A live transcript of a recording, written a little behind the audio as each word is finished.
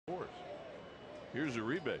Here's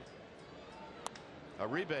Uribe.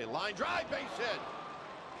 Uribe, line drive, base hit.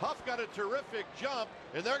 Huff got a terrific jump,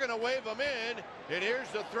 and they're going to wave him in. And here's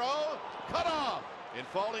the throw, cut off. And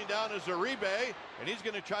falling down is Uribe, and he's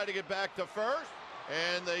going to try to get back to first.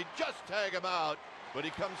 And they just tag him out, but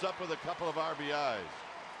he comes up with a couple of RBIs.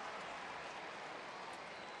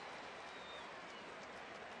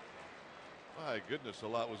 My goodness, a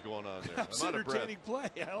lot was going on there. That's I'm out of breath. play.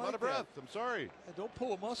 I I'm like out of breath. I'm sorry. Don't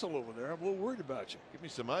pull a muscle over there. I'm a little worried about you. Give me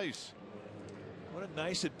some ice. What a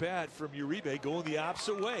nice at bat from Uribe, going the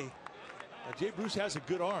opposite way. Now, Jay Bruce has a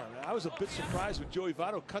good arm. I was a bit surprised when Joey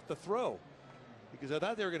Votto cut the throw, because I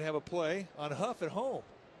thought they were going to have a play on Huff at home.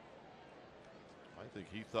 I think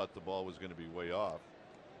he thought the ball was going to be way off.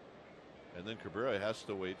 And then Cabrera has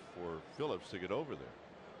to wait for Phillips to get over there.